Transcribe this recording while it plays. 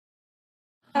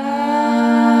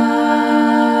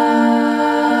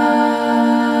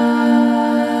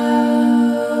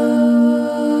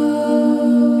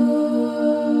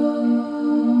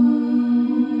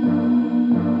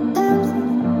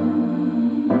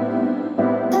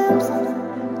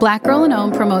Black Girl in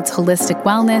Om promotes holistic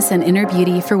wellness and inner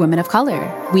beauty for women of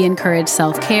color. We encourage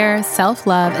self-care,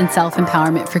 self-love, and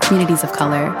self-empowerment for communities of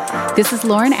color. This is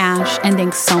Lauren Ash, and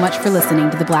thanks so much for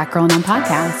listening to the Black Girl in Om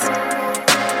podcast.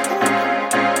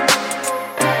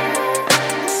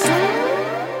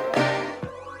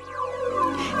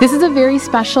 This is a very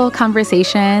special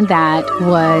conversation that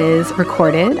was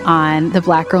recorded on the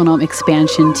Black Girl in Om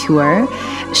expansion tour.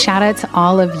 Shout out to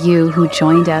all of you who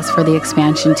joined us for the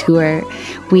expansion tour.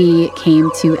 We came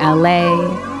to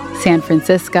LA, San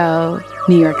Francisco,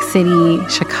 New York City,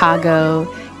 Chicago,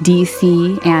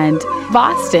 DC, and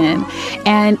Boston.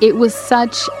 And it was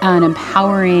such an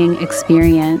empowering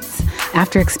experience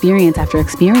after experience after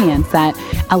experience that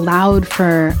allowed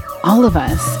for all of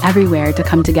us everywhere to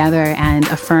come together and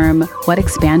affirm what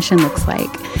expansion looks like,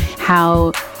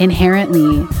 how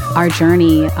inherently our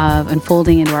journey of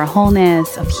unfolding into our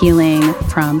wholeness, of healing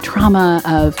from trauma,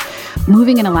 of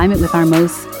moving in alignment with our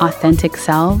most authentic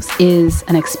selves is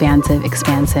an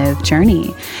expansive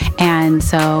journey. And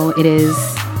so it is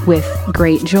with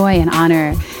great joy and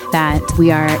honor that we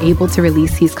are able to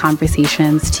release these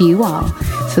conversations to you all.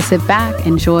 So sit back,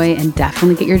 enjoy, and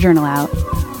definitely get your journal out.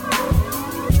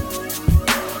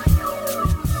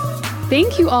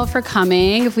 Thank you all for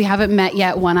coming. If we haven't met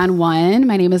yet one-on-one,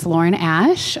 my name is Lauren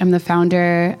Ash. I'm the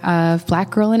founder of Black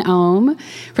Girl in Om.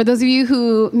 For those of you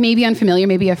who may be unfamiliar,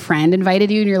 maybe a friend invited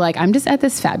you and you're like, I'm just at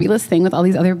this fabulous thing with all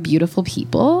these other beautiful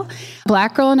people.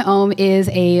 Black Girl in Om is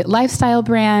a lifestyle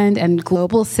brand and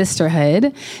global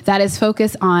sisterhood that is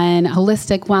focused on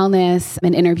holistic wellness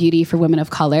and inner beauty for women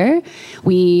of color.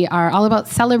 We are all about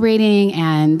celebrating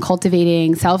and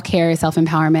cultivating self-care,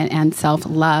 self-empowerment, and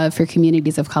self-love for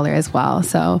communities of color as well.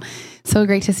 So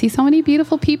great to see so many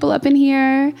beautiful people up in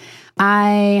here.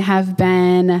 I have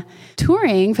been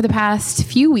touring for the past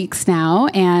few weeks now,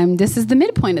 and this is the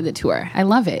midpoint of the tour. I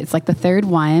love it. It's like the third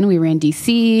one. We were in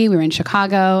DC, we were in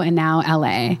Chicago, and now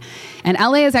LA. And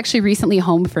LA is actually recently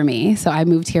home for me, so I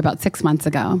moved here about 6 months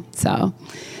ago. So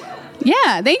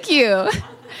yeah, thank you.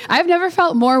 I've never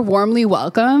felt more warmly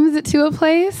welcomed to a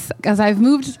place because I've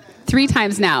moved 3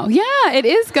 times now. Yeah, it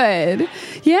is good.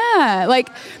 Yeah, like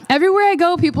everywhere I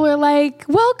go, people are like,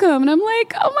 welcome. And I'm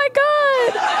like, oh my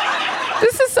God,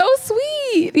 this is so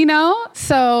sweet, you know?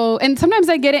 So, and sometimes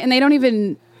I get it and they don't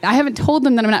even, I haven't told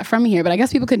them that I'm not from here, but I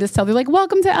guess people can just tell. They're like,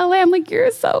 welcome to LA. I'm like,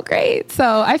 you're so great.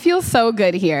 So I feel so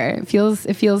good here. It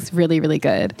feels really, really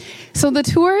good. So the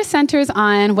tour centers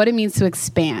on what it means to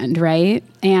expand, right?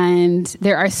 And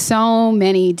there are so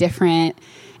many different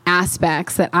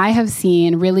aspects that I have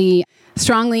seen really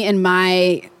strongly in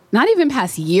my, not even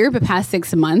past year, but past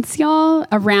 6 months, y'all,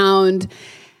 around,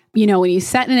 you know, when you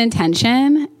set an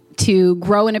intention to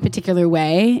grow in a particular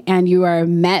way and you are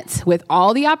met with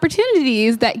all the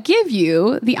opportunities that give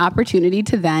you the opportunity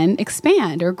to then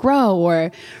expand or grow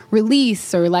or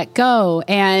release or let go.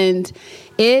 And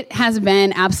it has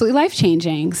been absolutely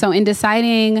life-changing. So in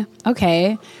deciding,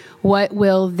 okay, what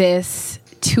will this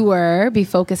tour be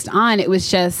focused on? It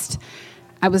was just,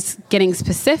 I was getting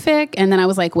specific and then I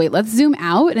was like, wait, let's zoom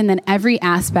out. And then every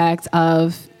aspect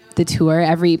of the tour,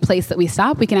 every place that we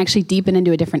stop, we can actually deepen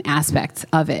into a different aspect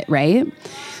of it, right?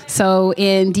 So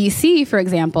in DC, for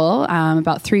example,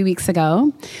 about 3 weeks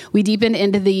ago, we deepened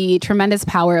into the tremendous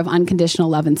power of unconditional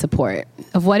love and support,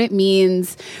 of what it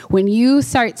means when you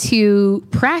start to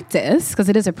practice, because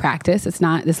it is a practice, it's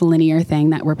not this linear thing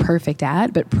that we're perfect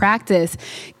at, but practice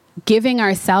giving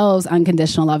ourselves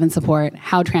unconditional love and support,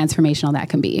 how transformational that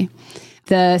can be.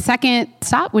 The second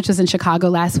stop, which was in Chicago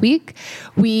last week,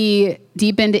 we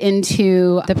deepened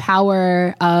into the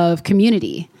power of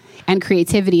community and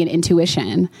creativity and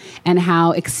intuition and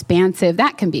how expansive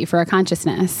that can be for our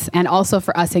consciousness and also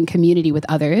for us in community with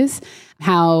others,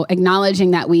 how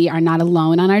acknowledging that we are not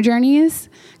alone on our journeys,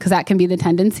 because that can be the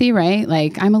tendency, right?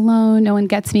 Like, I'm alone, no one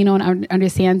gets me, no one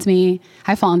understands me.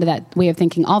 I fall into that way of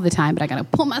thinking all the time, but I got to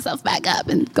pull myself back up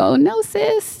and go, no,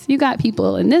 sis, you got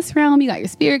people in this realm, you got your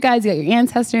spirit guides, you got your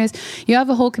ancestors, you have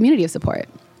a whole community of support,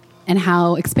 and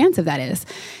how expansive that is.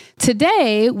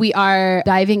 Today, we are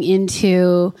diving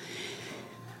into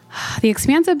the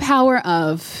expansive power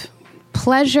of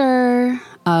pleasure,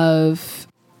 of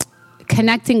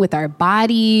connecting with our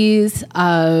bodies,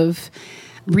 of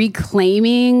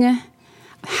reclaiming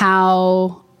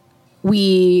how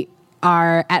we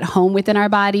are at home within our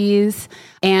bodies.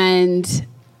 And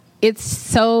it's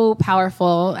so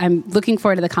powerful. I'm looking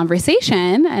forward to the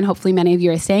conversation, and hopefully many of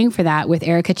you are staying for that, with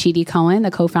Erica Chidi Cohen,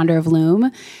 the co-founder of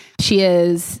Loom. She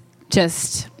is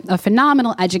just a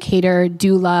phenomenal educator,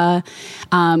 doula,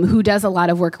 who does a lot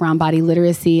of work around body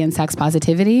literacy and sex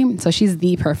positivity. So she's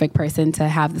the perfect person to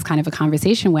have this kind of a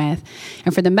conversation with.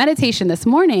 And for the meditation this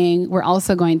morning, we're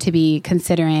also going to be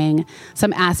considering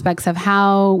some aspects of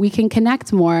how we can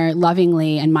connect more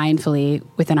lovingly and mindfully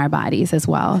within our bodies as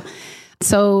well.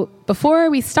 So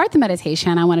before we start the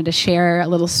meditation, I wanted to share a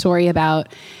little story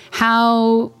about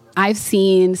how I've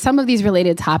seen some of these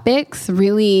related topics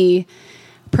really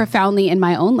profoundly in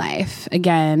my own life,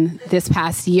 again, this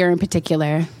past year in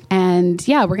particular. And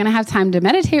yeah, we're going to have time to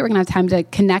meditate. We're going to have time to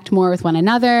connect more with one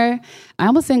another. I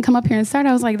almost didn't come up here and start.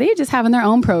 I was like, they just having their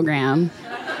own program.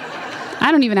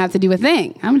 I don't even have to do a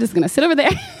thing. I'm just going to sit over there.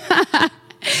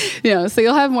 So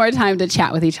you'll have more time to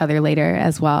chat with each other later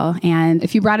as well. And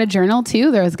if you brought a journal too,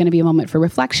 there's going to be a moment for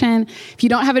reflection. If you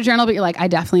don't have a journal, but you're like, I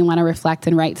definitely want to reflect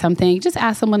and write something, just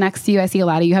ask someone next to you. I see a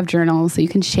lot of you have journals, so you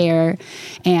can share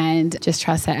and just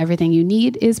trust that everything you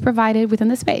need is provided within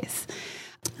the space.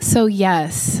 So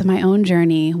yes, my own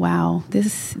journey. Wow.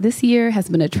 This year has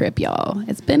been a trip, y'all.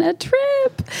 It's been a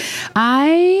trip.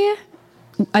 I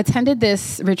attended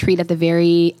this retreat at the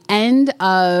very end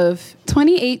of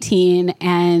 2018,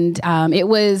 and it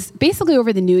was basically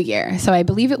over the new year. So I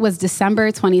believe it was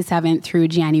December 27th through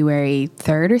January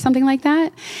 3rd or something like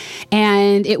that.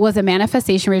 And it was a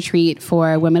manifestation retreat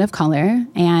for women of color,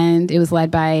 and it was led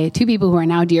by two people who are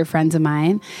now dear friends of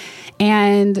mine.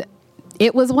 And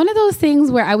it was one of those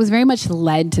things where I was very much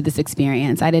led to this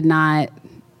experience. I did not...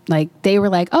 they were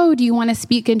like, oh, do you want to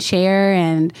speak and share?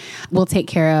 And we'll take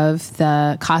care of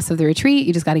the cost of the retreat.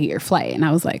 You just got to get your flight. And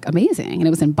I was like, amazing. And it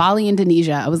was in Bali,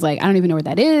 Indonesia. I was like, I don't even know where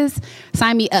that is.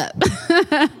 Sign me up.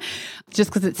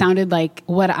 Just because it sounded like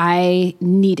what I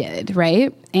needed,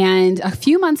 right? And a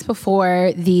few months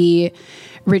before the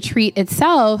retreat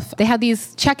itself, they had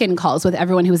these check-in calls with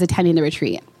everyone who was attending the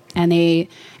retreat. And they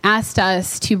asked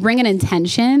us to bring an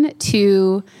intention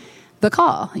to the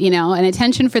call, an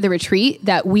intention for the retreat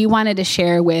that we wanted to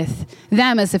share with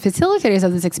them as the facilitators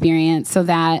of this experience so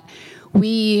that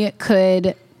we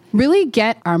could really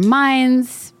get our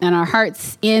minds and our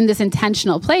hearts in this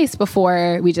intentional place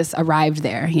before we just arrived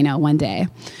there, one day.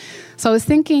 So I was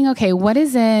thinking, okay, what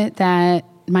is it that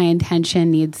my intention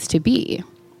needs to be?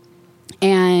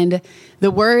 And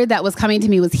the word that was coming to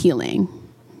me was healing.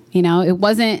 It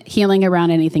wasn't healing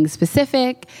around anything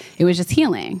specific. It was just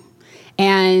healing.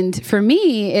 And for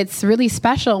me, it's really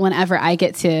special whenever I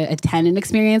get to attend an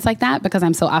experience like that because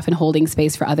I'm so often holding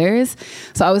space for others.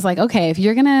 So I was like, okay, if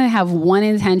you're going to have one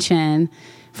intention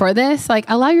for this,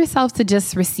 allow yourself to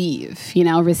just receive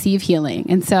healing.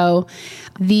 And so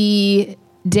the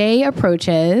day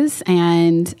approaches,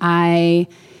 and I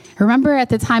remember at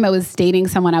the time I was dating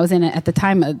someone. I was in, at the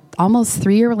time, a almost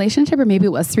 3-year relationship, or maybe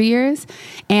it was 3 years.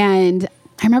 And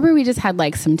I remember we just had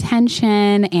some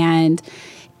tension, and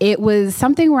it was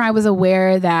something where I was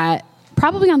aware that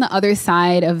probably on the other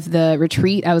side of the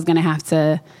retreat, I was going to have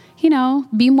to,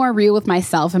 be more real with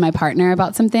myself and my partner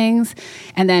about some things.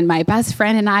 And then my best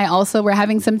friend and I also were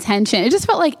having some tension. It just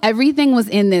felt like everything was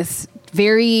in this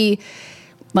very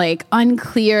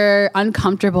unclear,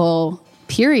 uncomfortable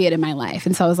period in my life.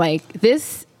 And so I was like,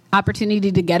 this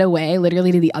opportunity to get away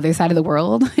literally to the other side of the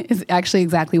world is actually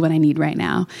exactly what I need right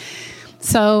now.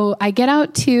 So I get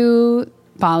out to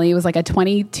Bali. It was a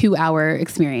 22-hour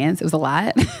experience. It was a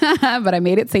lot, but I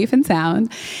made it safe and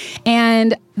sound.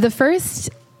 And the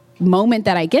first moment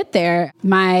that I get there,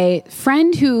 my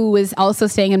friend who was also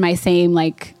staying in my same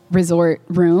resort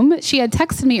room, she had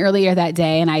texted me earlier that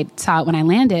day, and I saw it when I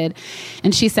landed.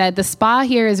 And she said, the spa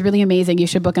here is really amazing. You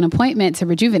should book an appointment to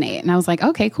rejuvenate. And I was like,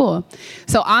 okay, cool.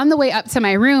 So on the way up to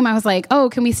my room, I was like, oh,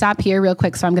 can we stop here real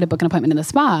quick? So I'm going to book an appointment in the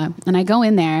spa. And I go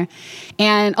in there.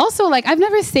 And also I've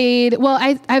never stayed,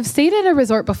 I've stayed at a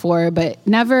resort before, but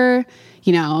never,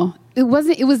 it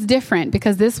was different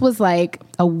because this was a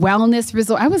wellness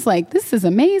resort. I was like, this is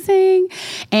amazing.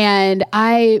 And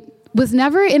I was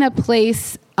never in a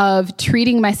place of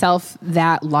treating myself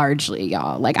that largely,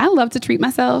 y'all. I love to treat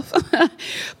myself,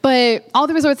 but all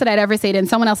the resorts that I'd ever stayed in,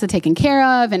 someone else had taken care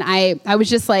of. And I was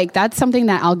just that's something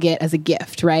that I'll get as a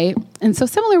gift, right? And so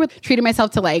similar with treating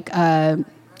myself to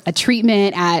a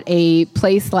treatment at a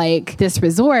place like this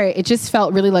resort, it just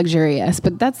felt really luxurious,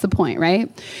 but that's the point, right?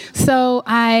 So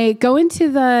I go into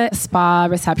the spa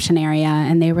reception area,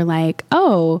 and they were like,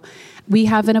 oh, we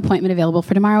have an appointment available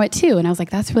for tomorrow at 2. And I was like,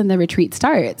 that's when the retreat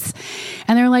starts.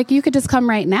 And they were like, you could just come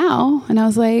right now. And I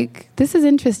was like, this is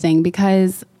interesting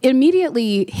because it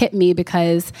immediately hit me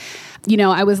because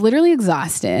I was literally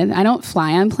exhausted. I don't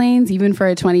fly on planes, even for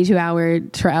a 22-hour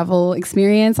travel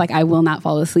experience. Like, I will not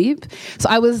fall asleep. So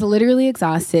I was literally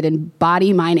exhausted in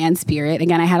body, mind, and spirit.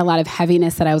 Again, I had a lot of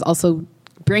heaviness that I was also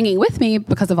bringing with me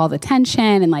because of all the tension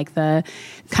and like the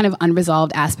kind of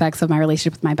unresolved aspects of my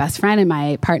relationship with my best friend and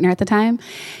my partner at the time.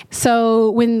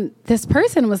 So when this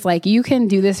person was like, you can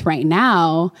do this right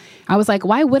now, I was like,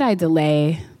 why would I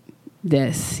delay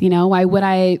this? Why would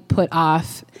I put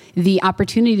off the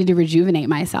opportunity to rejuvenate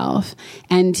myself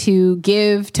and to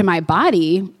give to my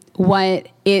body what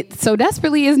it so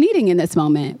desperately is needing in this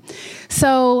moment?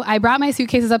 So I brought my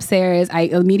suitcases upstairs. I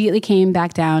immediately came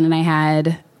back down and I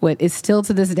had what is still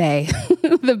to this day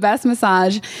the best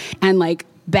massage and like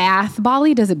bath.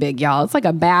 Bali does it big, y'all. It's like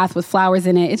a bath with flowers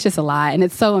in it. It's just a lot, and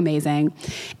it's so amazing.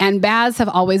 And baths have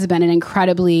always been an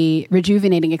incredibly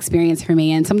rejuvenating experience for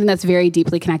me, and something that's very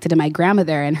deeply connected to my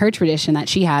grandmother and her tradition that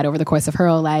she had over the course of her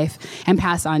whole life and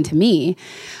passed on to me.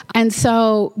 And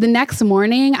so the next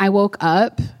morning, I woke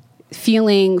up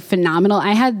feeling phenomenal.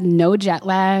 I had no jet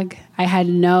lag. I had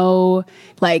no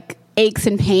aches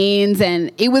and pains,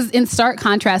 and it was in stark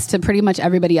contrast to pretty much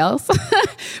everybody else.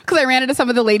 Because I ran into some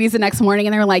of the ladies the next morning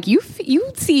and they were like, you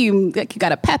seem like you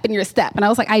got a pep in your step. And I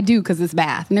was like, I do, because it's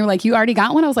bath. And they were like, you already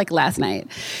got one? I was like, last night.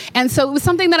 And so it was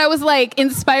something that I was like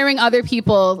inspiring other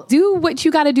people. Do what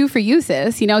you got to do for you,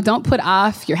 sis. Don't put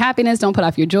off your happiness, don't put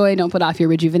off your joy, don't put off your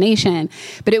rejuvenation.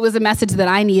 But it was a message that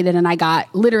I needed, and I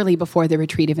got literally before the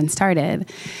retreat even started.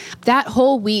 That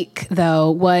whole week, though,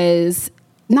 was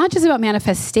not just about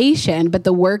manifestation, but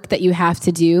the work that you have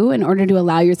to do in order to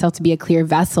allow yourself to be a clear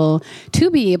vessel to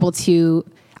be able to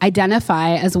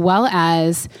identify as well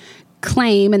as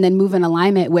claim and then move in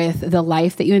alignment with the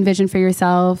life that you envision for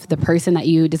yourself, the person that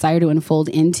you desire to unfold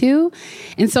into.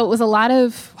 And so it was a lot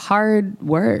of hard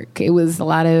work. It was a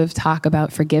lot of talk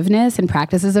about forgiveness and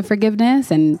practices of forgiveness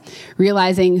and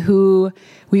realizing who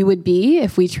we would be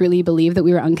if we truly believe that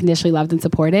we were unconditionally loved and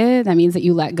supported. That means that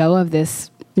you let go of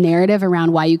this narrative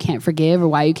around why you can't forgive or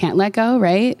why you can't let go,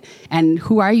 right? And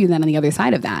who are you then on the other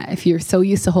side of that? If you're so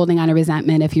used to holding on to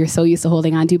resentment, if you're so used to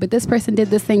holding on to, but this person did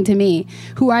this thing to me,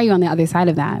 who are you on the other side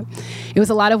of that? It was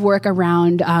a lot of work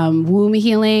around womb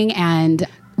healing and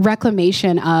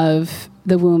reclamation of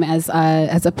the womb as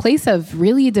a place of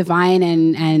really divine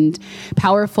and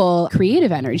powerful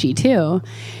creative energy too.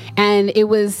 And it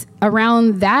was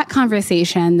around that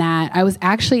conversation that I was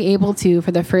actually able to,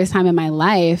 for the first time in my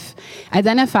life,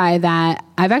 identify that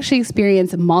I've actually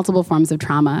experienced multiple forms of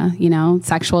trauma,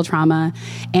 sexual trauma,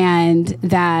 and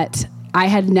that I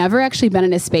had never actually been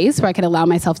in a space where I could allow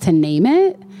myself to name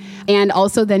it and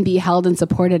also then be held and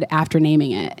supported after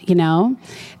naming it,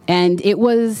 And it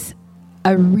was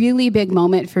a really big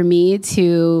moment for me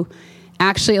to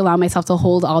actually allow myself to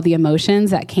hold all the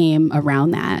emotions that came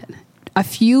around that. A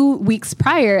few weeks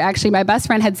prior, actually, my best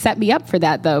friend had set me up for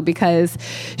that, though, because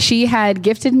she had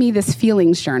gifted me this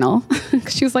feelings journal.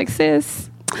 She was like, sis,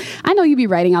 I know you be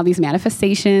writing all these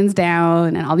manifestations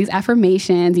down and all these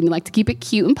affirmations, and you like to keep it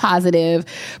cute and positive,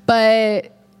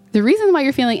 but the reason why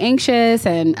you're feeling anxious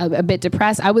and a bit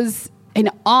depressed, I was in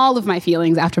all of my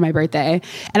feelings after my birthday,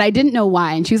 and I didn't know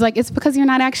why. And she was like, it's because you're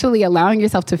not actually allowing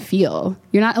yourself to feel.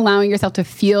 You're not allowing yourself to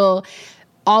feel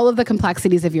all of the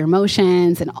complexities of your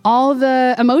emotions and all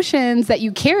the emotions that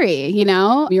you carry,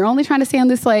 You're only trying to stay on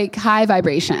this high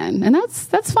vibration, and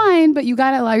that's fine, but you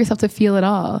got to allow yourself to feel it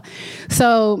all.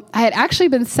 So I had actually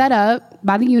been set up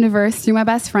by the universe through my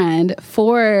best friend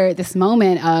for this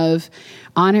moment of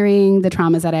honoring the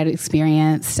traumas that I had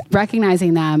experienced,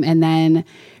 recognizing them, and then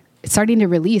starting to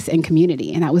release in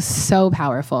community. And that was so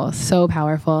powerful, so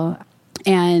powerful.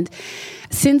 And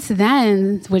since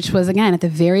then, which was, again, at the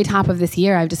very top of this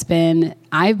year, I've just been,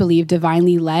 I believe,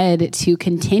 divinely led to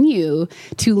continue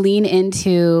to lean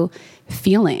into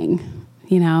feeling,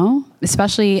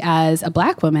 especially as a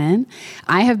Black woman.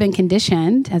 I have been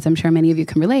conditioned, as I'm sure many of you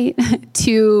can relate,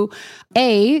 to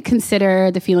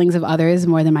consider the feelings of others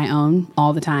more than my own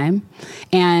all the time.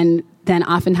 And then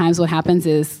oftentimes what happens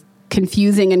is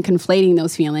confusing and conflating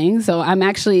those feelings. So I'm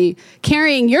actually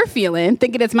carrying your feeling,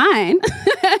 thinking it's mine,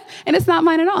 and it's not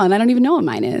mine at all. And I don't even know what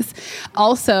mine is.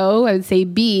 Also, I would say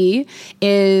B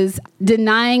is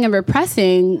denying and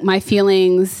repressing my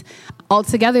feelings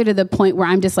altogether to the point where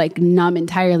I'm just numb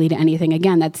entirely to anything.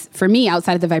 Again, that's for me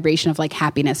outside of the vibration of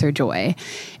happiness or joy.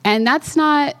 And that's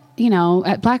not,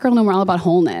 at Black Girl No, we're all about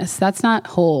wholeness. That's not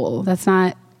whole. That's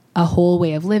not a whole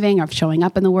way of living or of showing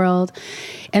up in the world.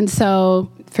 And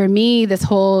so for me, this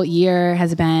whole year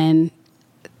has been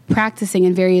practicing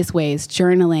in various ways,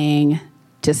 journaling,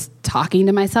 just talking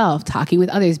to myself, talking with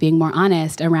others, being more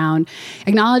honest around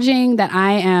acknowledging that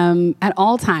I am at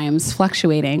all times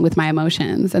fluctuating with my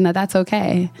emotions and that that's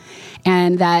okay.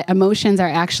 And that emotions are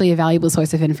actually a valuable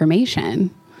source of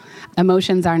information.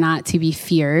 Emotions are not to be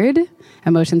feared.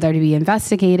 Emotions are to be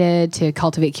investigated, to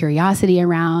cultivate curiosity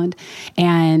around.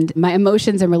 And my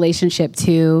emotions in relationship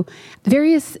to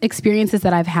various experiences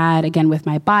that I've had, again, with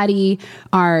my body,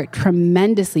 are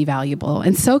tremendously valuable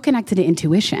and so connected to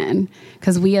intuition,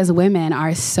 because we as women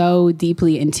are so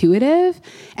deeply intuitive,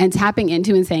 and tapping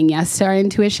into and saying yes to our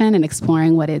intuition and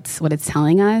exploring what it's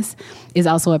telling us is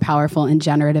also a powerful and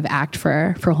generative act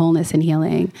for wholeness and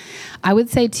healing. I would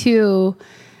say, too,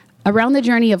 around the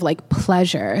journey of like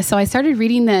pleasure. So I started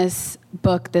reading this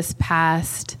book this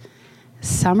past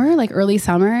summer, like early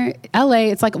summer.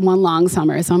 LA, it's like one long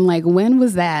summer. So I'm like, when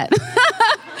was that?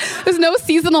 There's no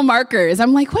seasonal markers.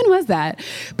 I'm like, when was that?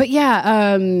 But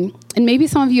yeah, and maybe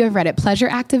some of you have read it, Pleasure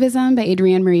Activism by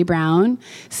Adrienne Maree Brown.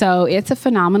 So it's a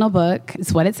phenomenal book.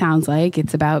 It's what it sounds like.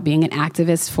 It's about being an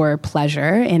activist for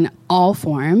pleasure in all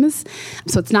forms.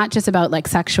 So it's not just about like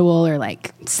sexual or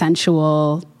like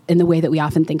sensual in the way that we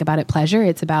often think about it, pleasure.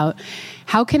 It's about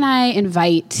how can I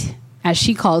invite, as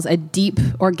she calls, a deep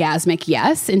orgasmic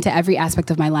yes into every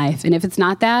aspect of my life. And if it's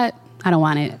not that, I don't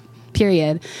want it,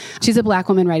 period. She's a Black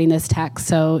woman writing this text,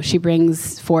 so she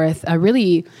brings forth a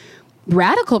really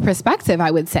radical perspective,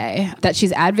 I would say, that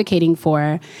she's advocating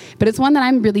for. But it's one that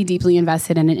I'm really deeply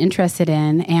invested in and interested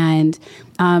in. And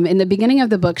in the beginning of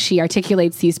the book, she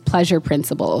articulates these pleasure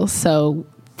principles. So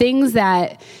things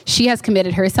that she has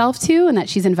committed herself to and that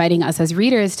she's inviting us as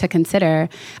readers to consider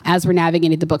as we're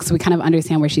navigating the book, so we kind of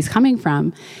understand where she's coming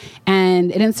from.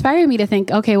 And it inspired me to think,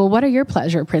 okay, well, what are your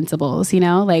pleasure principles? You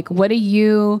know, like, what are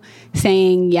you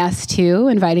saying yes to,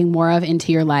 inviting more of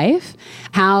into your life?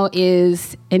 How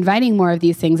is inviting more of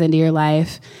these things into your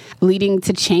life leading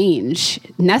to change,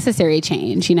 necessary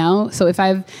change, you know? So if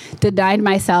I've denied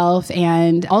myself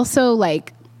and also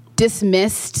like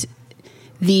dismissed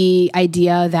the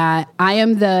idea that I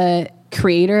am the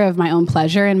creator of my own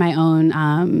pleasure and my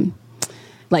own,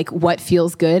 like what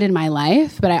feels good in my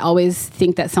life, but I always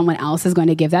think that someone else is going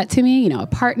to give that to me, you know, a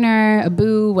partner, a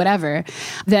boo, whatever,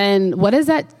 then what has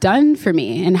that done for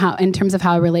me, and how, in terms of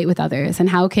how I relate with others, and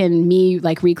how can me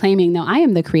like reclaiming, no, I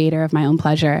am the creator of my own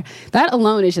pleasure, that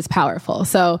alone is just powerful.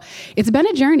 So it's been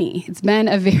a journey. It's been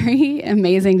a very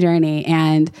amazing journey.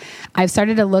 And I've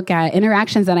started to look at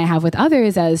interactions that I have with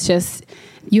others as just,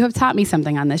 you have taught me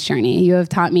something on this journey. You have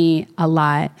taught me a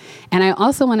lot. And I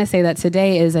also want to say that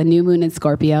today is a new moon in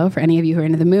Scorpio. For any of you who are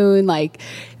into the moon, like,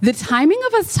 the timing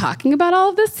of us talking about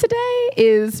all of this today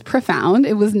is profound.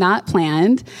 It was not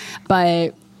planned,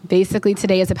 but basically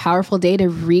today is a powerful day to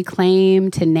reclaim,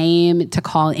 to name, to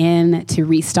call in, to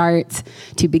restart,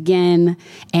 to begin.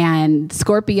 And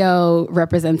Scorpio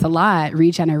represents a lot: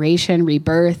 regeneration,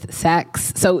 rebirth,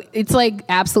 sex. So it's like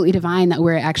absolutely divine that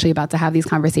we're actually about to have these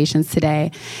conversations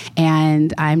today.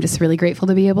 And I'm just really grateful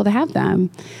to be able to have them.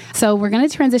 So we're going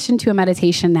to transition to a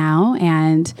meditation now.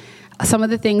 And some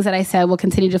of the things that I said will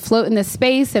continue to float in this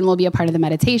space and will be a part of the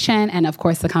meditation and, of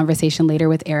course, the conversation later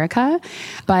with Erica.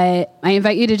 But I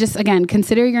invite you to just, again,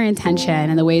 consider your intention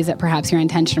and the ways that perhaps your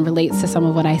intention relates to some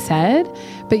of what I said.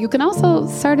 But you can also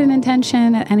start an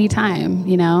intention at any time,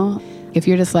 you know? If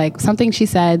you're just like, something she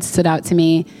said stood out to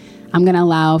me, I'm going to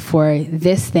allow for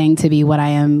this thing to be what I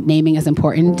am naming as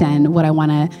important and what I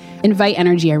want to invite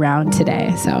energy around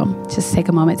today. So just take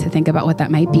a moment to think about what that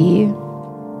might be.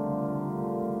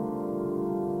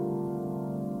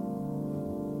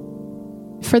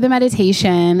 For the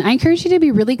meditation, I encourage you to be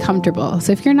really comfortable.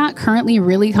 So if you're not currently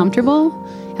really comfortable,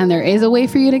 and there is a way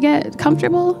for you to get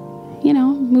comfortable, you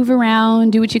know, move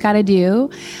around, do what you got to do.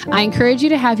 I encourage you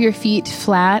to have your feet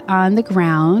flat on the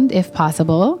ground if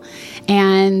possible.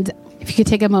 And if you could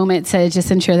take a moment to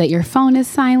just ensure that your phone is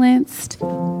silenced.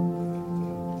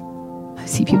 I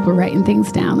see people writing things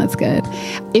down. That's good.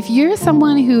 If you're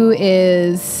someone who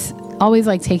is always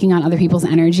like taking on other people's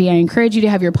energy, I encourage you to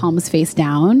have your palms face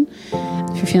down.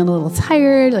 If you're feeling a little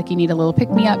tired, like you need a little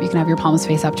pick-me-up, you can have your palms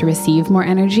face up to receive more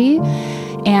energy.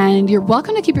 And you're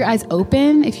welcome to keep your eyes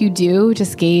open. If you do,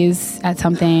 just gaze at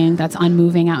something that's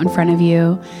unmoving out in front of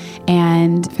you.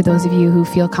 And for those of you who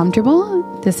feel comfortable,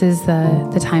 this is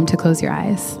the time to close your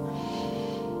eyes.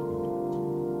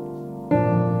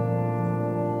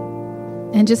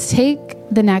 And just take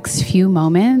the next few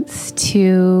moments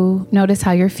to notice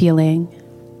how you're feeling.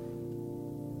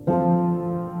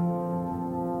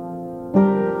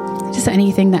 Just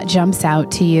anything that jumps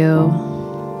out to you.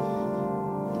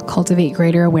 Cultivate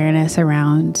greater awareness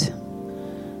around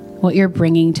what you're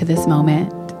bringing to this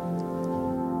moment.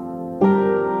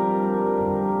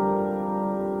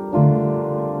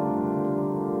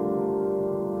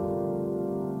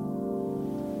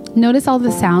 Notice all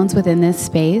the sounds within this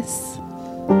space.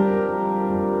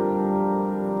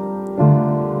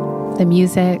 The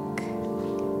music.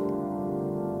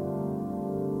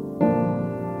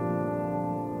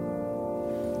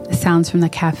 The sounds from the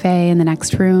cafe in the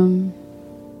next room.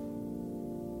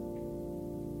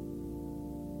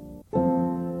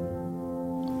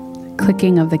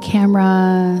 Clicking of the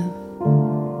camera.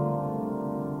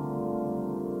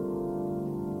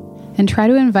 And try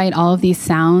to invite all of these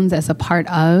sounds as a part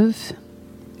of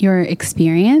your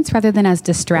experience rather than as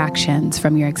distractions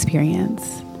from your experience.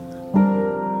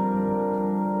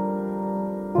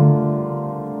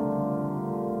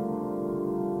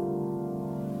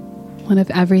 What if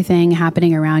everything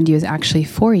happening around you is actually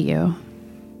for you?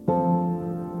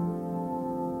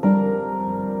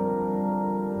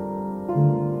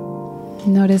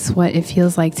 Notice what it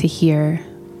feels like to hear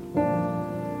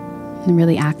and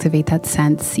really activate that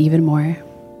sense even more.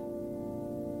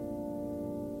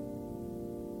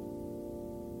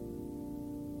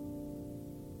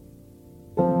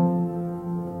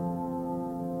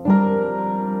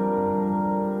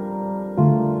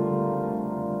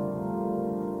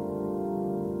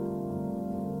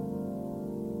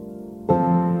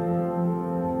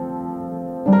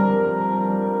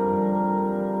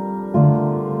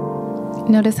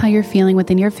 Notice how you're feeling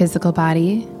within your physical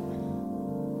body.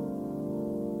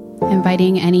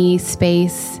 Inviting any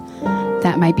space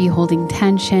that might be holding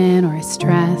tension or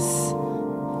stress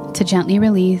to gently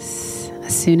release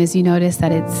as soon as you notice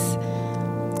that it's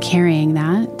carrying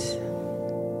that.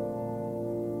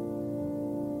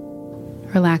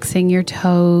 Relaxing your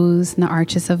toes and the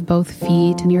arches of both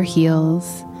feet and your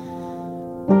heels.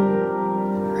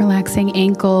 Relaxing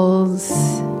ankles,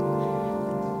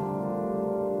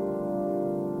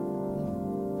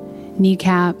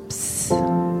 kneecaps,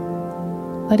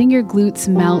 letting your glutes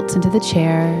melt into the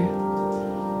chair,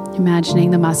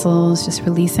 imagining the muscles just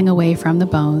releasing away from the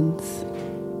bones.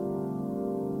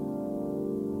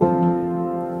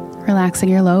 Relaxing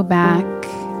your low back,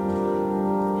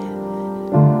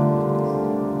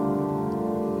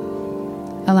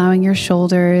 allowing your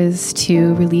shoulders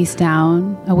to release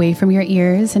down, away from your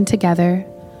ears and together.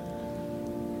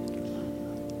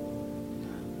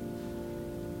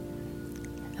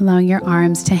 Allowing your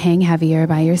arms to hang heavier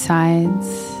by your sides.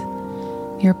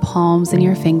 Your palms and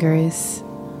your fingers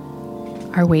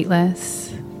are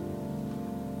weightless.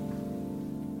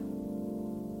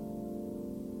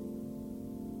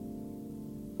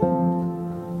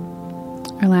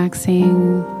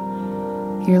 Relaxing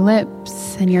your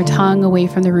lips and your tongue away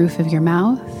from the roof of your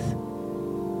mouth.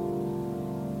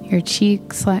 Your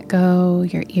cheeks let go,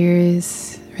 your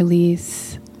ears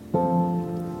release.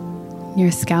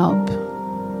 Your scalp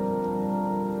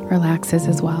relaxes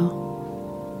as well.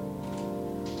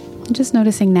 Just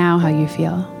noticing now how you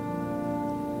feel.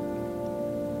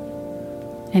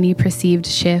 Any perceived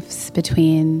shifts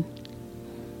between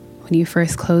when you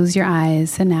first closed your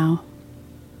eyes and now.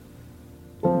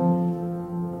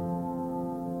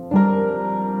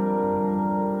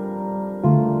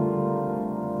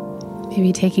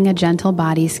 Maybe taking a gentle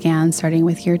body scan, starting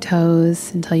with your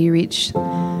toes until you reach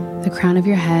the crown of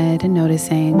your head and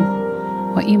noticing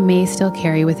what you may still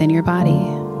carry within your body.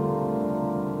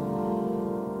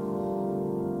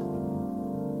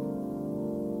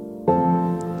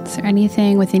 Is there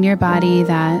anything within your body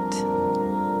that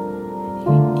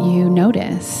you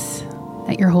notice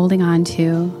that you're holding on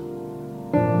to?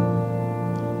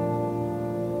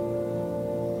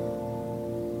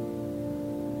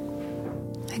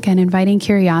 Again, inviting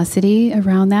curiosity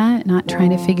around that, not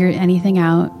trying to figure anything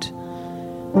out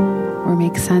or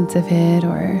make sense of it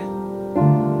or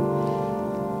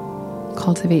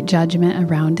cultivate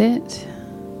judgment around it,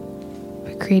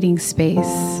 but creating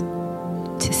space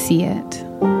to see it.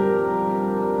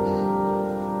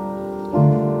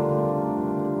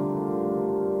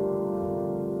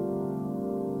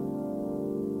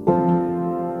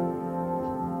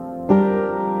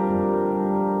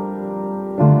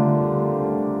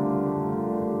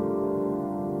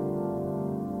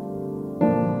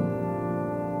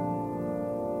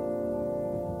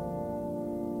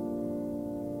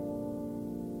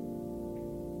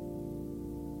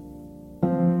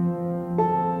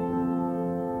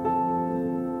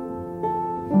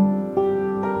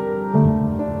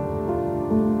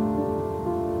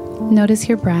 Notice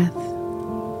your breath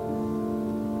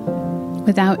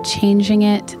without changing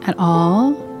it at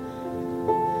all.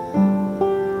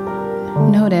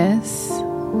 Notice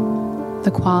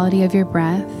the quality of your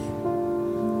breath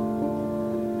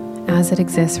as it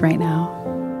exists right now.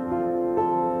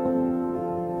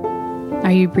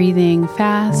 Are you breathing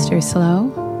fast or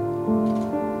slow?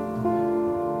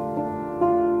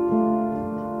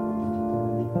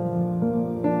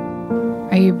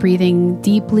 you breathing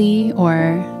deeply,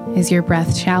 or is your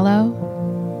breath shallow?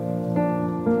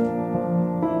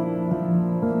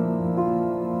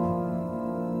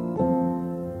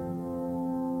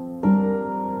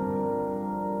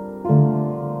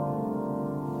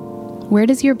 Where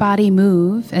does your body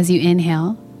move as you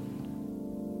inhale?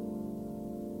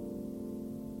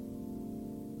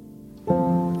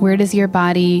 Where does your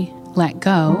body let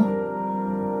go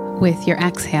with your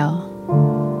exhale?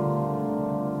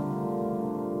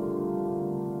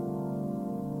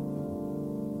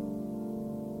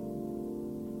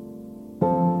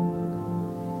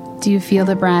 Do you feel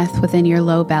the breath within your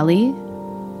low belly?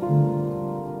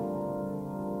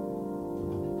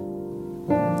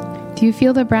 Do you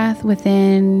feel the breath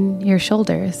within your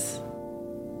shoulders?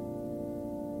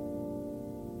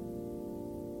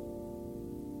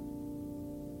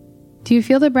 Do you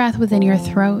feel the breath within your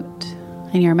throat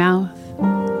and your mouth?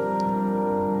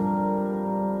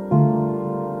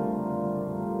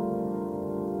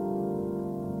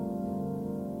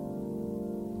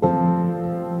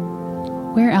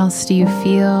 Where else do you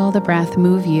feel the breath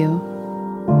move you?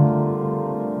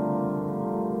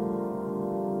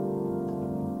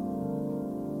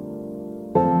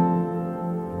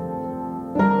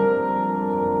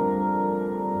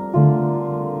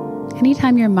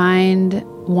 Anytime your mind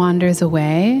wanders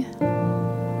away,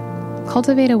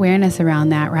 cultivate awareness around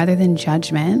that rather than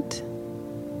judgment.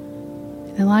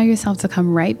 And allow yourself to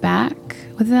come right back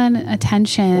with an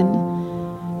attention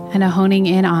and a honing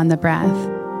in on the breath.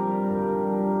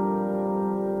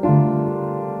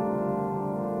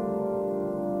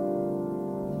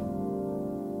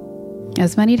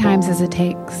 As many times as it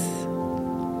takes.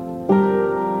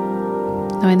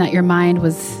 Knowing that your mind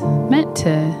was meant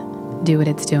to do what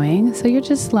it's doing, so you're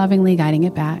just lovingly guiding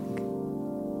it back.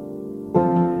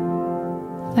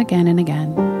 Again and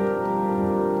again.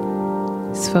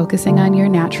 Just focusing on your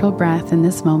natural breath in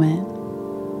this moment.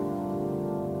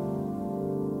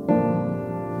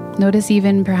 Notice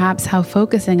even perhaps how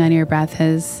focusing on your breath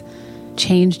has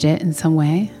changed it in some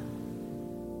way.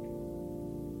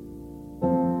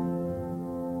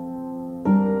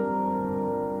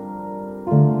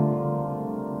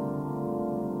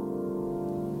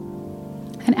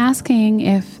 And asking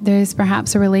if there's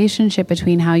perhaps a relationship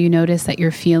between how you notice that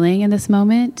you're feeling in this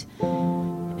moment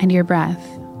and your breath.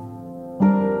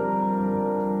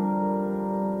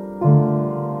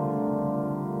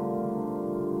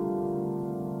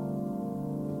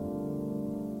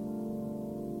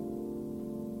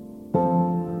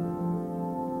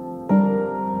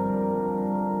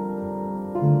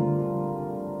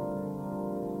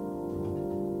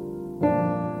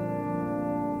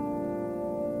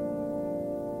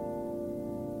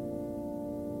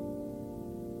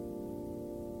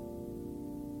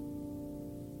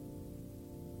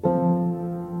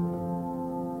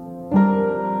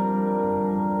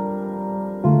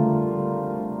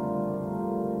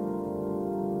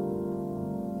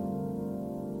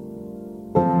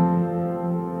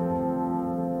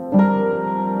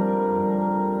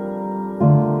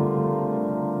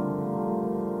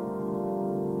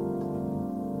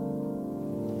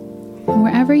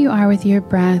 Wherever you are with your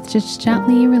breath, just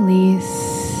gently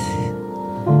release.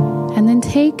 And then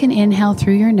take an inhale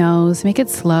through your nose. Make it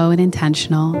slow and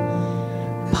intentional.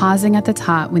 Pausing at the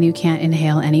top when you can't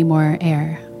inhale any more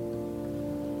air.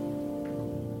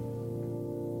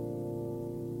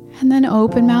 And then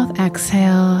open mouth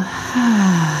exhale.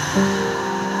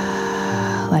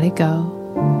 Let it go.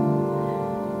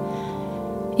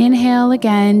 Inhale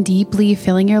again, deeply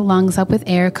filling your lungs up with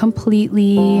air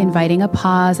completely, inviting a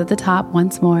pause at the top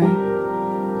once more.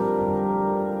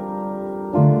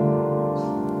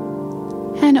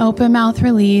 And open mouth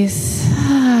release.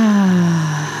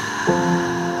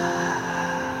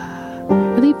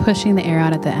 Really pushing the air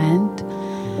out at the end.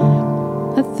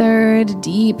 A third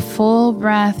deep, full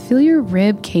breath. Feel your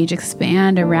rib cage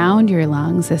expand around your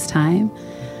lungs this time.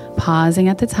 Pausing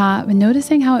at the top and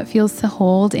noticing how it feels to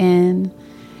hold in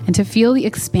and to feel the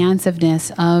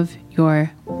expansiveness of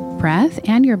your breath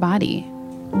and your body.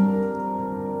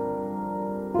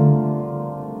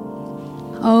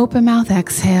 Open mouth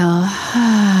exhale.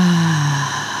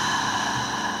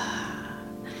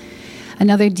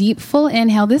 Another deep, full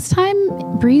inhale. This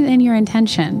time, breathe in your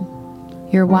intention,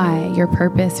 your why, your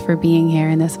purpose for being here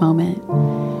in this moment.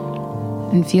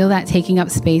 And feel that taking up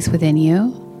space within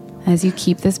you as you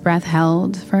keep this breath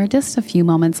held for just a few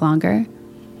moments longer.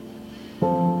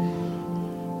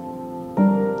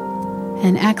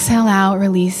 And exhale out,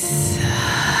 release,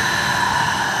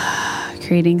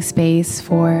 creating space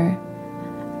for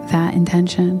that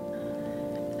intention.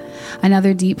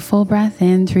 Another deep, full breath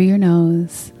in through your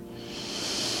nose.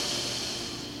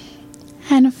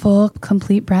 And a full,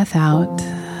 complete breath out.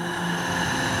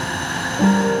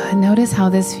 Notice how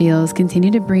this feels.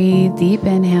 Continue to breathe. Deep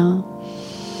inhale.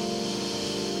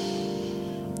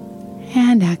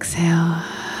 And exhale.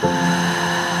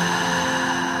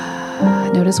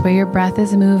 Notice where your breath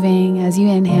is moving as you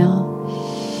inhale.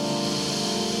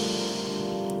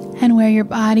 And where your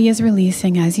body is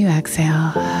releasing as you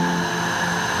exhale.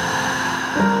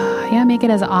 Yeah, make it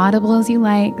as audible as you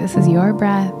like. This is your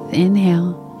breath.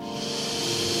 Inhale.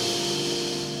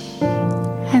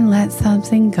 And let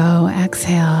something go.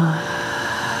 Exhale.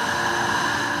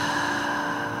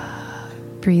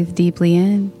 Breathe deeply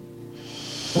in.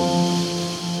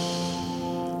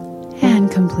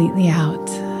 And completely out.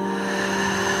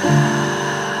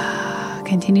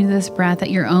 Continue this breath at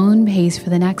your own pace for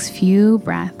the next few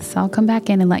breaths. I'll come back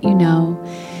in and let you know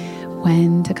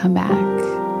when to come back.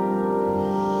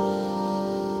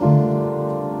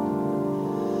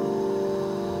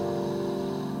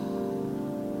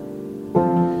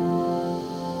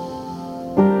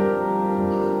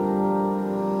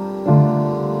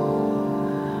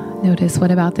 Notice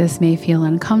what about this may feel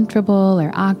uncomfortable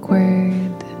or awkward.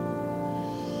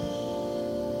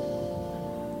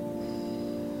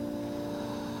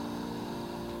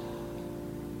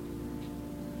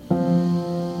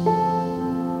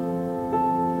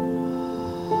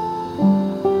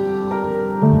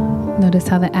 Notice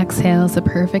how the exhale is a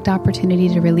perfect opportunity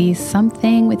to release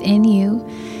something within you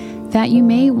that you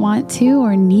may want to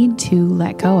or need to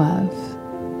let go of.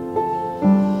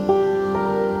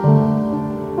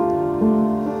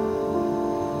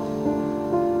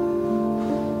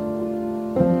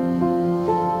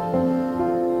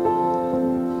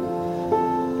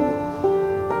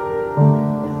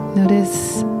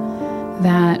 Notice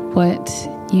that what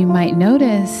you might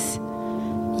notice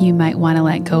you might want to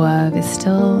let go of is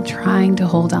still trying to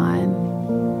hold on.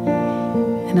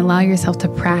 And allow yourself to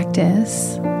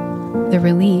practice the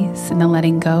release and the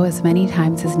letting go as many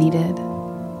times as needed.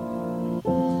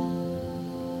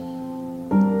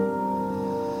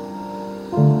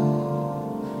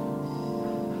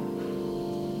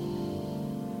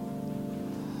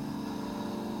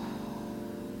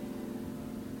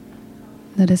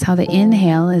 Notice how the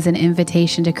inhale is an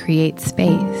invitation to create space.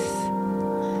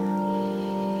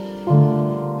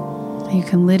 You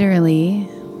can literally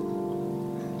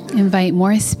invite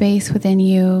more space within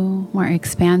you, more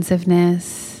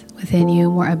expansiveness within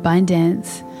you, more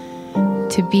abundance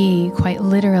to be quite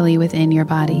literally within your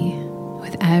body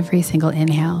with every single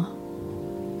inhale.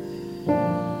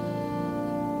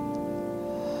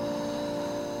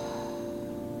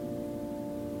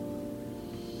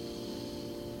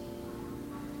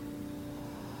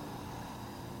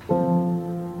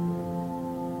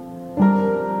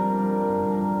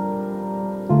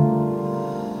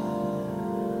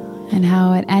 And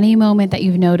how at any moment that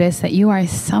you've noticed that you are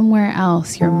somewhere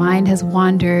else, your mind has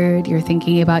wandered, you're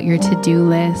thinking about your to-do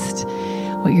list,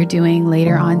 what you're doing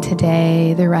later on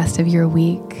today, the rest of your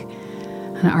week,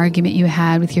 an argument you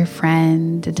had with your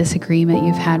friend, a disagreement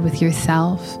you've had with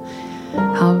yourself,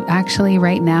 how actually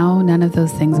right now none of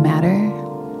those things matter.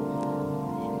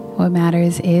 What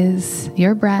matters is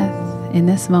your breath in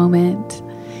this moment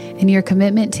and your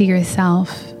commitment to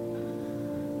yourself,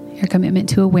 your commitment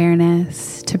to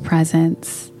awareness, to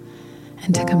presence,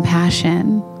 and to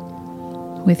compassion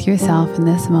with yourself in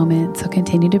this moment. So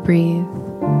continue to breathe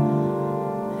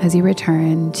as you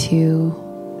return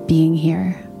to being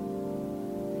here.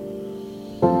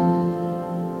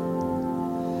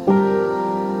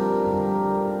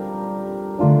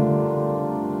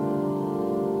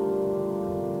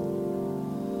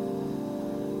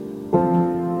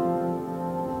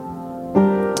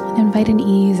 And invite an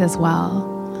ease as well.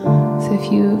 So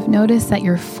if you've noticed that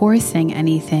you're forcing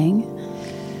anything,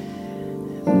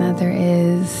 and that there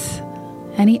is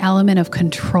any element of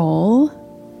control,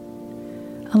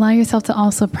 allow yourself to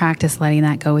also practice letting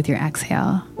that go with your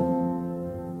exhale.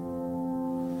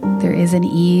 There is an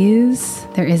ease,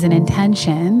 there is an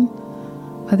intention,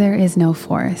 but there is no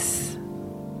force.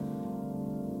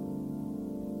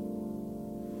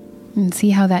 And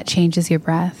see how that changes your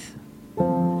breath.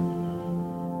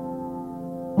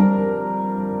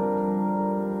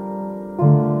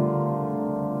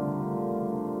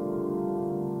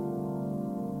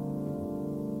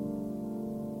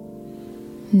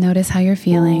 Notice how you're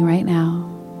feeling right now.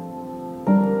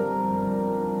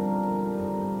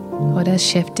 What has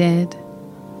shifted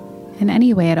in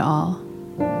any way at all?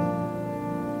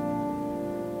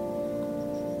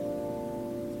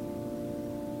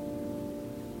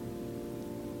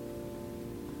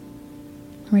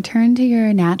 Return to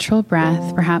your natural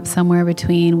breath, perhaps somewhere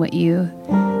between what you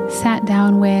sat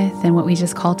down with and what we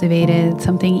just cultivated,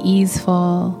 something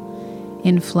easeful,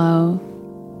 in flow,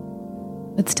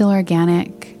 but still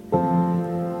organic.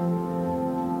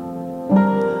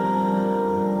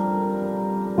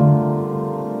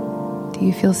 Do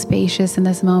you feel spacious in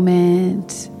this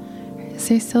moment? Or is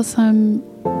there still some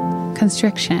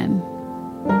constriction?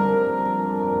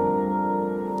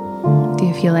 Do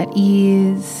you feel at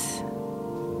ease?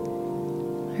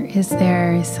 Or is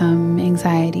there some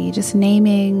anxiety? Just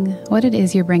naming what it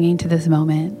is you're bringing to this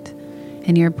moment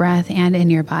in your breath and in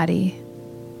your body.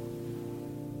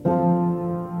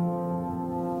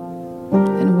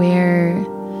 And where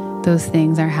those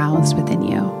things are housed within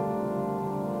you.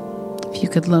 If you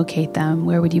could locate them,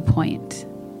 where would you point?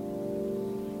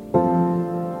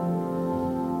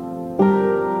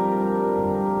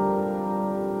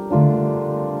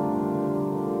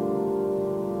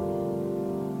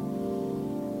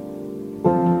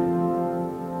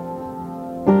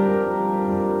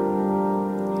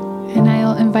 And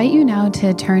I'll invite you now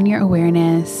to turn your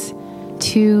awareness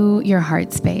to your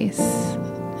heart space.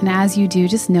 And as you do,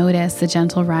 just notice the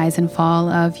gentle rise and fall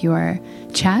of your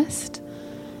chest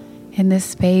in this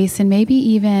space, and maybe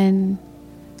even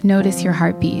notice your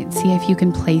heartbeat. See if you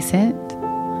can place it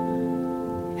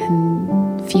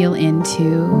and feel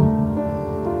into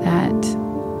that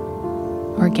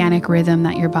organic rhythm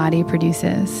that your body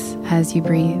produces as you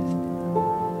breathe.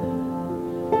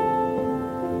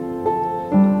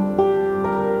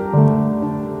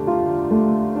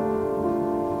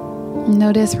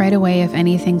 Notice right away if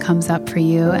anything comes up for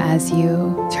you as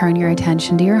you turn your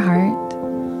attention to your heart.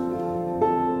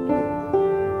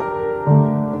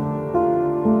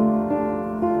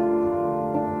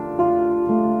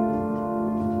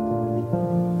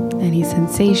 Any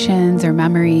sensations or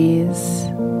memories,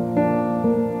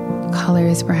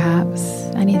 colors perhaps,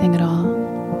 anything at all.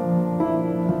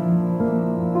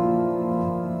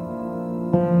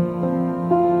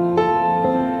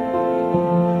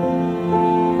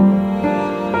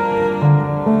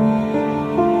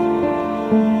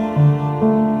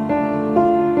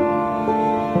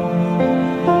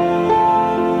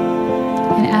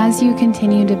 And as you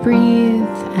continue to breathe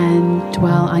and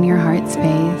dwell on your heart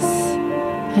space,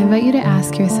 I invite you to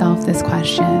ask yourself this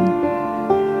question.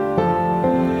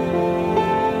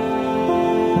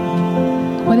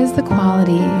 What is the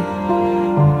quality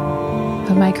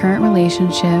of my current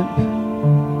relationship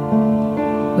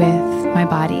with my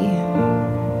body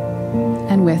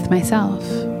and with myself?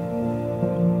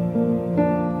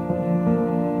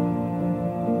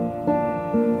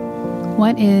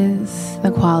 What is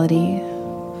the quality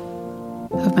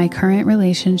of my current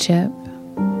relationship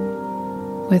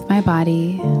with my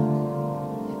body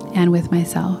and with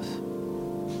myself?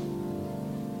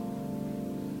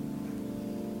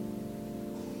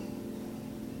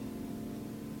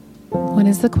 What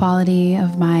is the quality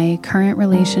of my current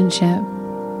relationship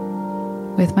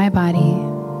with my body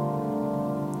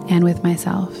and with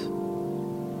myself?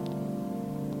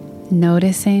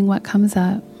 Noticing what comes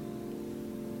up.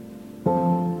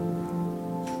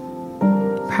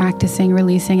 Practicing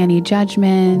releasing any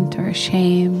judgment or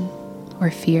shame or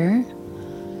fear.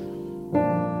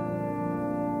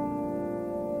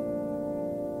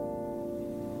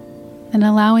 And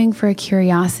allowing for a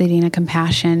curiosity and a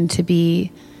compassion to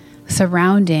be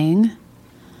surrounding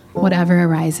whatever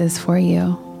arises for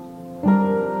you.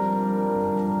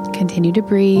 Continue to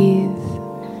breathe.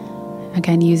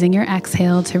 Again, using your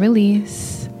exhale to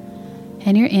release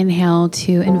and your inhale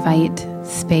to invite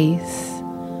space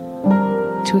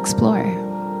to explore.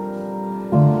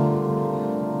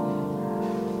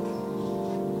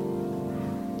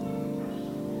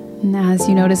 And as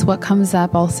you notice what comes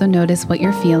up, also notice what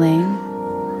you're feeling.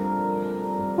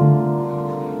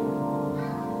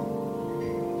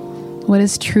 What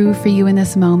is true for you in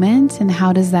this moment, and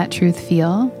how does that truth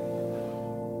feel?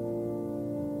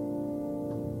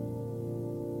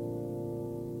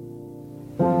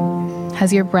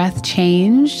 Has your breath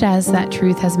changed as that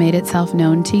truth has made itself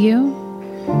known to you?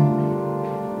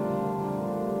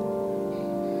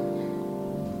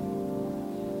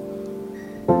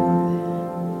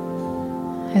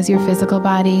 Has your physical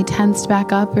body tensed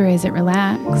back up, or is it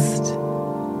relaxed?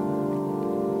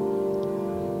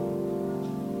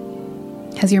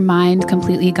 Has your mind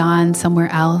completely gone somewhere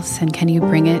else, and can you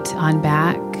bring it on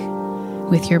back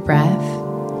with your breath?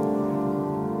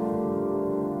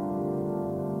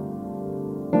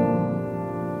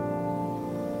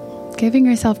 Giving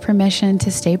yourself permission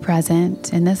to stay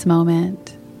present in this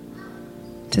moment,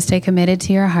 to stay committed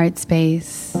to your heart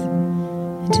space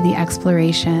and to the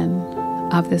exploration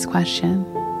of this question.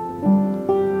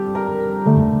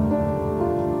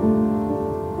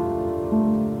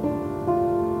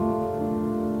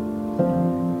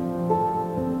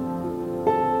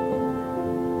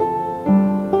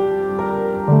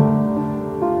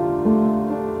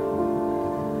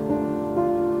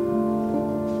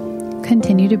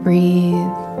 breathe.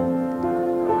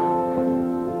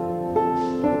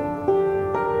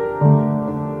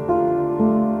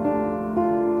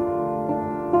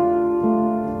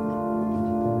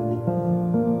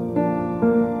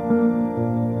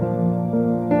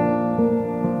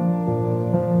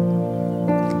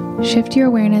 Shift your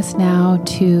awareness now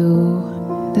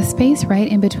to the space right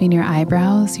in between your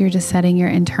eyebrows. You're just setting your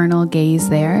internal gaze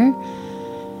there.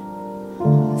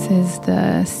 This is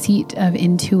the seat of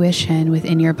intuition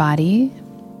within your body.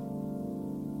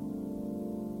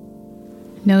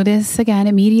 Notice again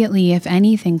immediately if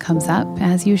anything comes up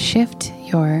as you shift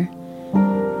your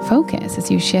focus, as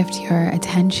you shift your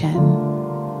attention.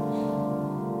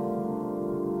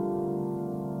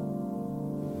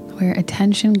 Where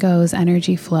attention goes,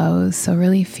 energy flows. So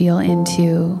really feel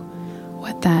into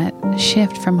what that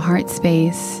shift from heart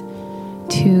space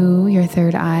to your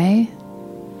third eye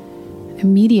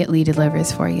immediately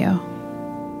delivers for you.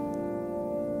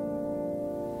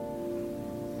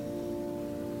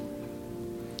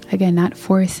 Again, not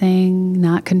forcing,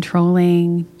 not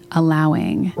controlling,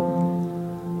 allowing,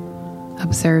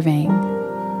 observing.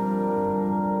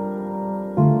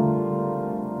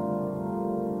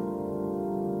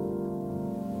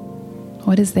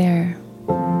 What is there?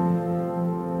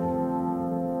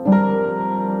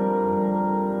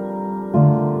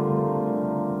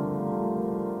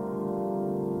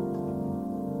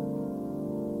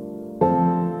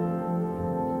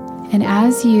 And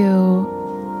as you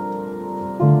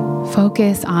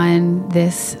focus on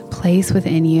this place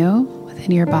within you,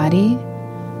 within your body,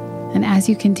 and as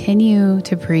you continue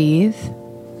to breathe,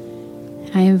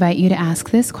 I invite you to ask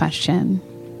this question.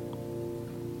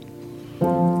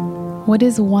 What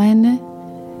is one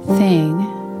thing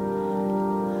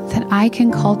that I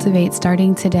can cultivate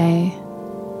starting today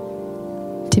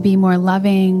to be more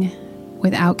loving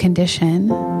without condition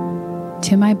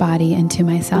to my body and to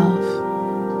myself?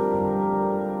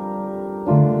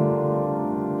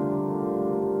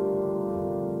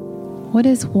 What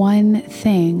is one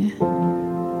thing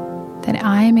that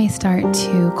I may start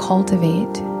to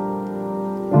cultivate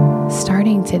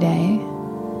starting today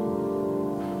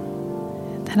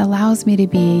that allows me to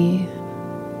be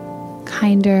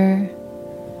kinder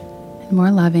and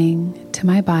more loving to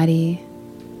my body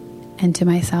and to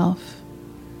myself?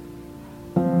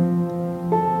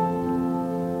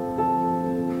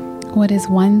 What is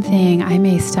one thing I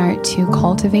may start to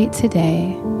cultivate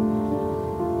today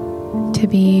to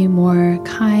be more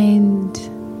kind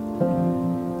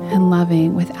and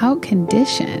loving without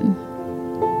condition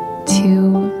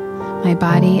to my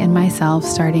body and myself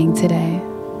starting today?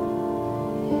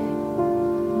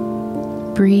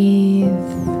 Breathe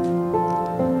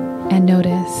and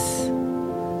notice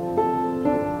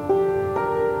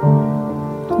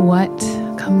what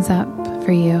comes up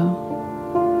for you.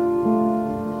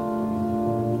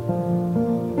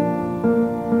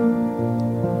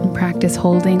 And practice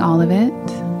holding all of it.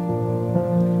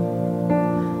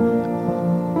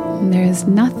 And there's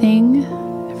nothing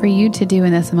for you to do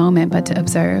in this moment but to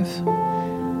observe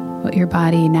what your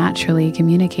body naturally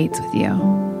communicates with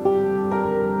you.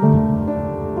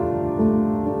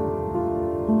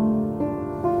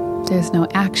 There's no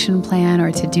action plan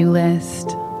or to-do list,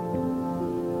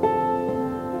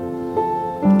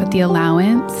 but the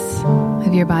allowance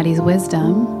of your body's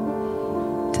wisdom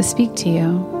to speak to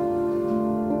you.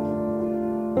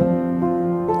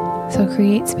 So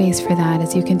create space for that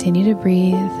as you continue to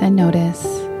breathe and notice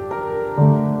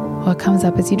what comes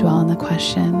up as you dwell on the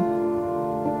question.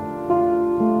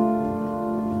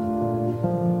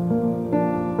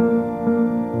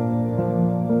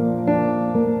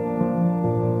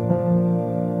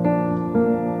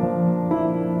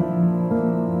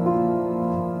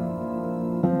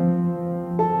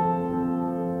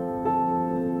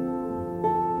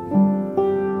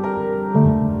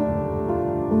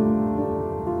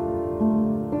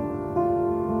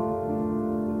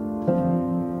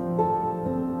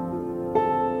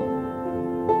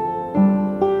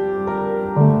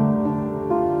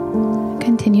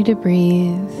 Continue to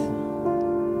breathe.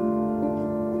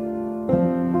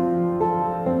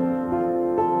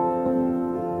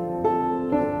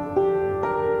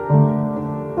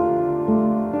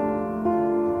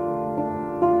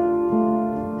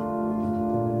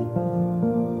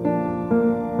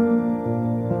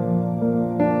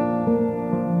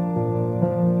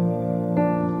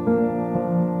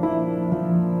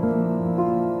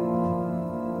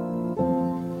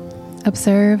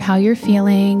 Observe how you're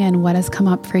feeling and what has come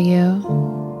up for you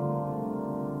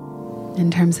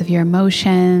in terms of your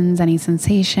emotions, any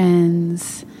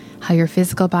sensations, how your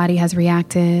physical body has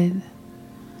reacted.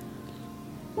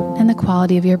 and the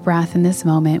quality of your breath in this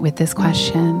moment with this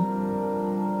question.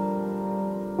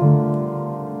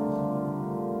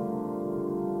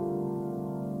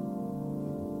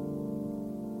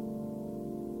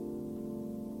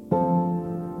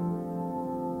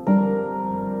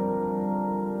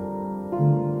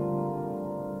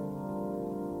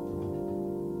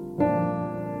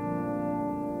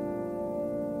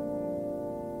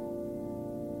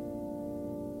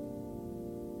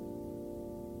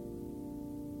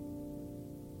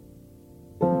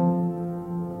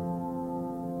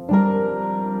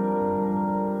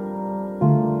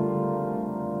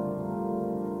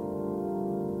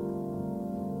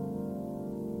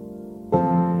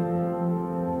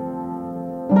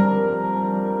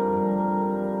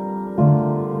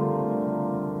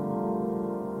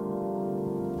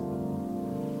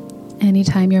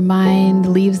 Anytime your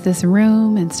mind leaves this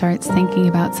room and starts thinking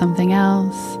about something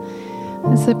else,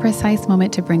 this is the precise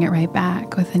moment to bring it right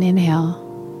back with an inhale.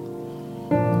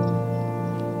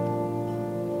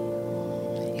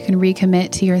 You can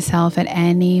recommit to yourself at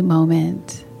any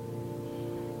moment.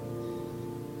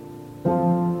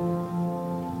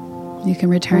 You can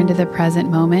return to the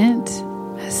present moment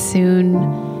as soon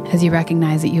as you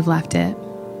recognize that you've left it.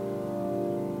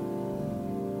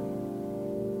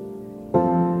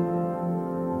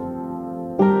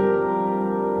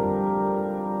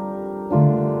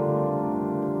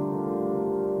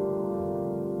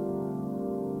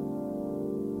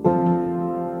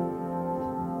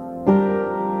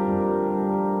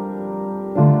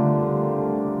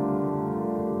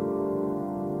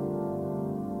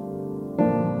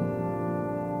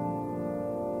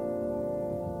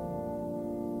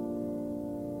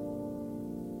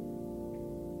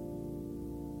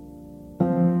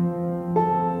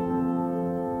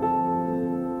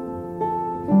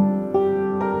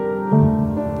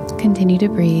 Continue to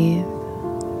breathe.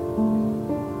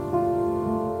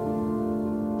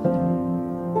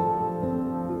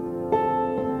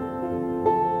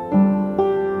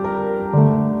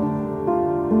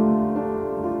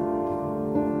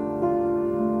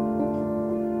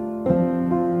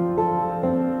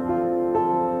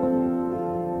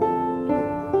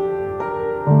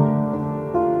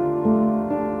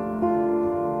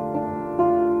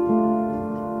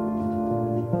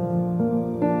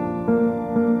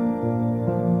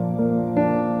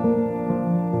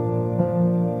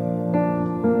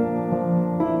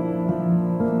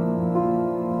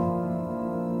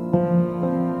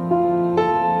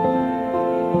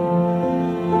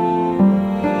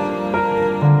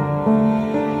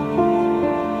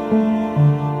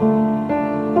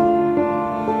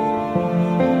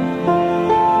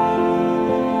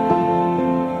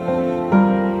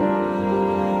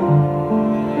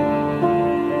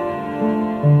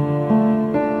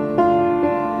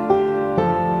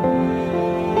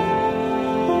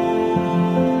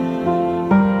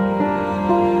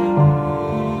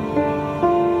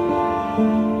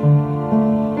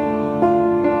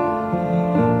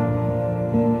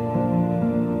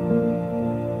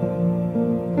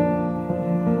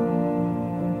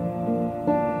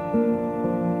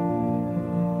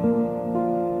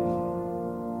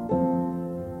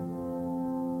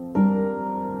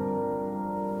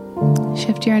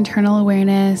 Shift your internal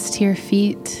awareness to your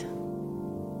feet.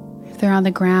 If they're on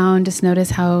the ground, just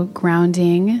notice how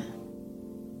grounding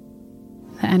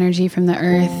the energy from the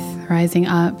earth rising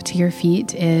up to your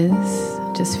feet is.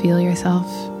 Just feel yourself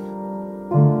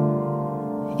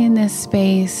in this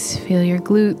space. Feel your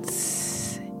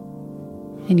glutes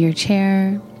in your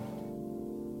chair.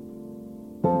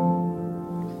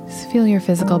 Just feel your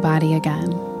physical body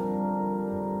again.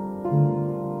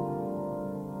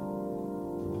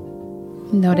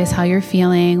 Notice how you're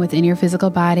feeling within your physical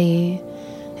body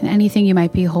and anything you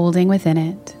might be holding within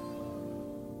it.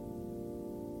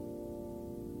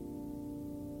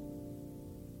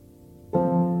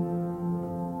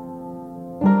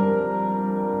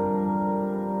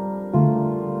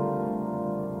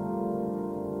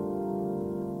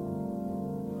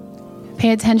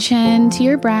 Pay attention to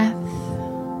your breath.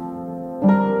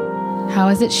 How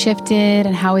has it shifted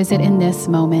and how is it in this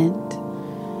moment?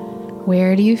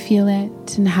 Where do you feel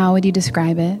it and how would you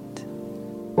describe it?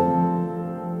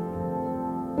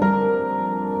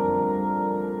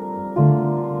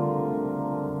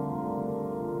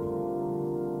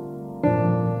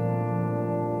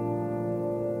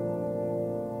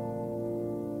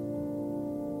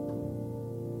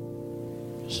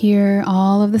 Hear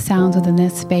all of the sounds within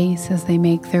this space as they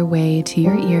make their way to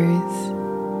your ears.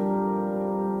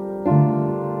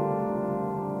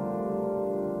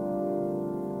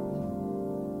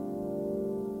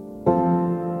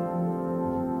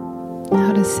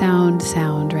 How does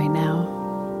sound right now?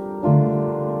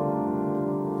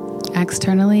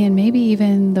 Externally, and maybe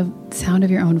even the sound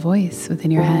of your own voice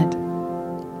within your head.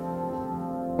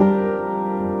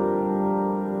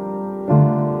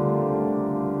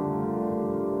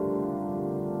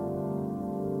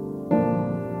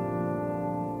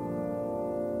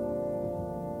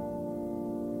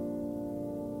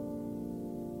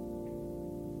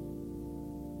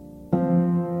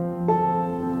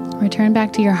 Return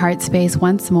back to your heart space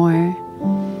once more,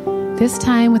 this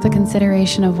time with a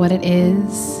consideration of what it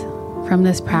is from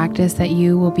this practice that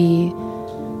you will be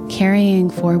carrying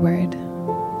forward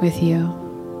with you.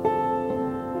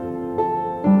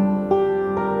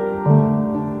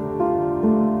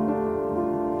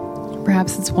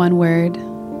 Perhaps it's one word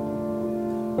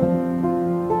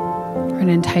or an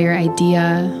entire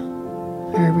idea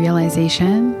or a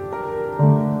realization.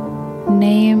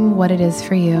 Name what it is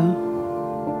for you.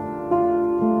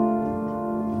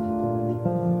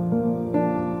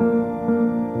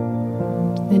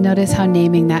 And notice how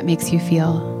naming that makes you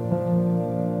feel.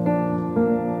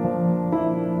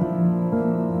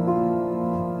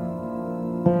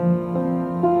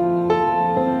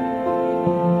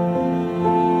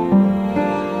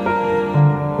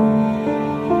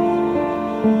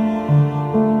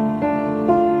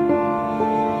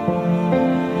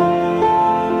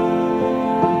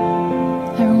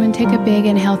 Everyone take a big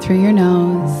inhale through your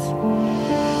nose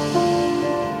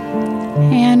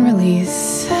and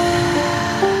release.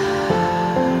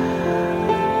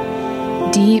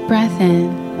 Deep breath in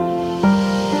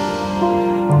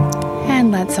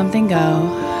and let something go.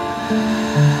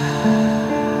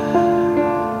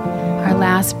 Our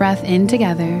last breath in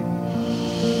together.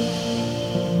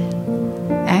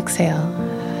 Exhale.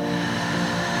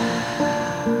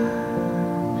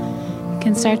 You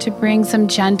can start to bring some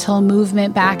gentle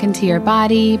movement back into your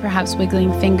body, perhaps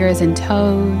wiggling fingers and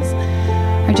toes,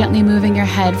 or gently moving your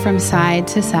head from side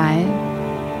to side.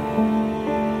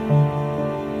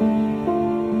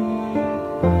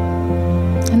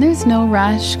 There's no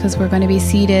rush because we're going to be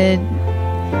seated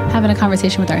having a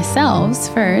conversation with ourselves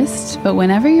first. But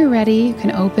whenever you're ready, you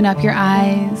can open up your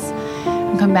eyes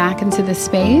and come back into the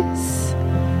space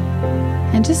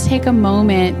and just take a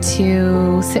moment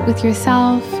to sit with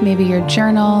yourself, maybe your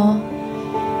journal.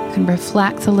 You can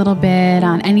reflect a little bit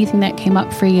on anything that came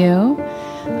up for you.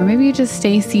 Or maybe you just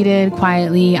stay seated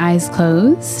quietly, eyes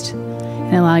closed,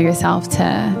 and allow yourself to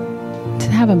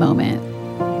have a moment.